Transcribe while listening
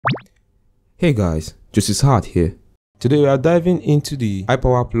Hey guys, Justice Hart here. Today we are diving into the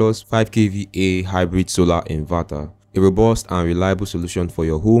iPower Plus 5 kVA hybrid solar inverter, a robust and reliable solution for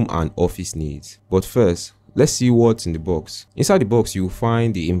your home and office needs. But first, let's see what's in the box. Inside the box you will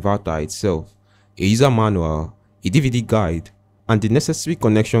find the inverter itself, a user manual, a DVD guide, and the necessary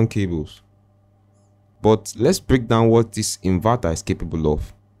connection cables. But let's break down what this inverter is capable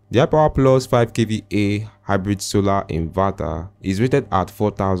of. The iPower Plus 5 kVA hybrid solar inverter is rated at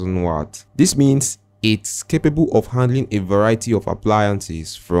 4000 watts. This means it's capable of handling a variety of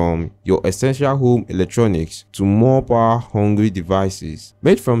appliances, from your essential home electronics to more power-hungry devices.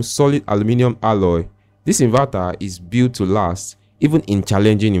 Made from solid aluminum alloy, this inverter is built to last even in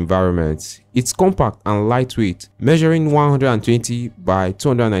challenging environments. It's compact and lightweight, measuring 120 by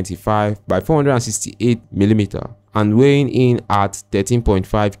 295 by 468 mm and weighing in at 13.5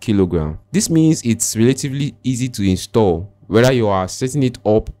 kg. This means it's relatively easy to install, whether you are setting it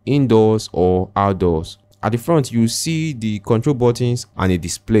up indoors or outdoors. At the front, you see the control buttons and a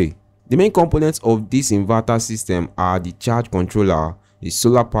display. The main components of this inverter system are the charge controller, the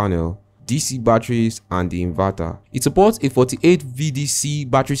solar panel, DC batteries, and the inverter. It supports a 48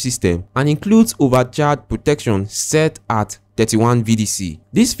 VDC battery system and includes overcharge protection set at 31 VDC.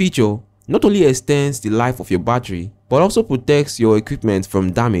 This feature not only extends the life of your battery, but also protects your equipment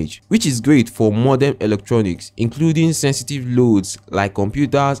from damage, which is great for modern electronics, including sensitive loads like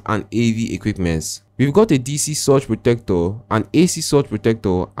computers and AV equipments. We've got a DC surge protector, an AC surge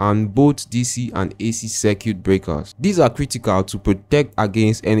protector, and both DC and AC circuit breakers. These are critical to protect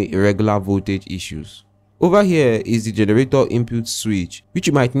against any irregular voltage issues. Over here is the generator input switch, which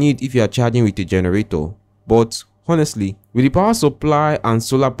you might need if you are charging with a generator. But honestly, with the power supply and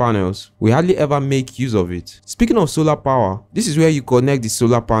solar panels, we hardly ever make use of it. Speaking of solar power, this is where you connect the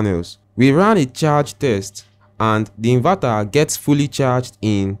solar panels. We ran a charge test and the inverter gets fully charged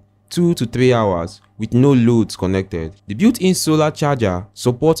in 2 to 3 hours with no loads connected. The built-in solar charger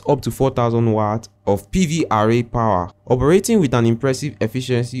supports up to 4000 watts of PV array power, operating with an impressive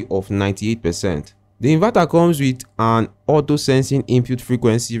efficiency of 98%. The inverter comes with an auto-sensing input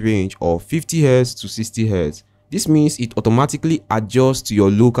frequency range of 50 Hz to 60 Hz. This means it automatically adjusts to your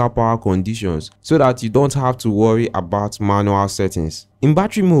local power conditions so that you don't have to worry about manual settings. In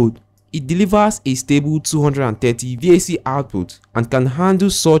battery mode, it delivers a stable 230 VAC output and can handle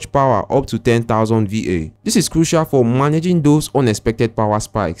surge power up to 10,000 VA. This is crucial for managing those unexpected power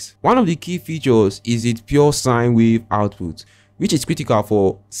spikes. One of the key features is its pure sine wave output, which is critical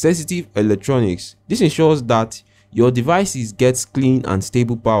for sensitive electronics. This ensures that your devices get clean and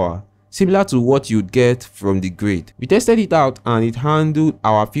stable power, similar to what you'd get from the grid. We tested it out and it handled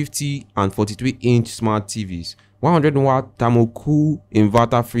our 50 and 43-inch smart TVs, 100-watt thermocool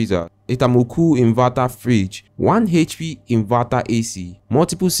inverter freezer, a thermocool inverter fridge, 1 HP inverter AC,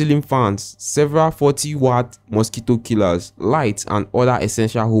 multiple ceiling fans, several 40-watt mosquito killers, lights, and other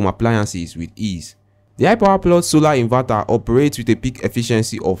essential home appliances with ease. The iPower Plus solar inverter operates with a peak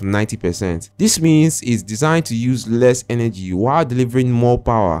efficiency of 90%. This means it's designed to use less energy while delivering more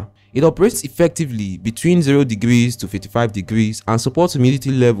power. It operates effectively between 0 degrees to 55 degrees and supports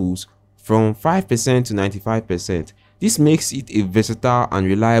humidity levels from 5% to 95%. This makes it a versatile and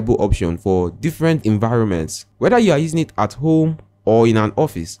reliable option for different environments. Whether you are using it at home or in an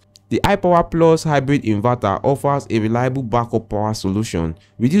office, the iPower Plus hybrid inverter offers a reliable backup power solution,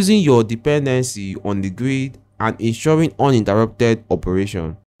 reducing your dependency on the grid and ensuring uninterrupted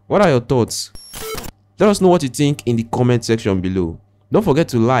operation. What are your thoughts? Let us know what you think in the comment section below. Don't forget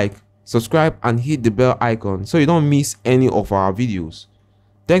to like, subscribe, and hit the bell icon so you don't miss any of our videos.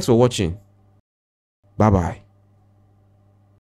 Thanks for watching. Bye bye.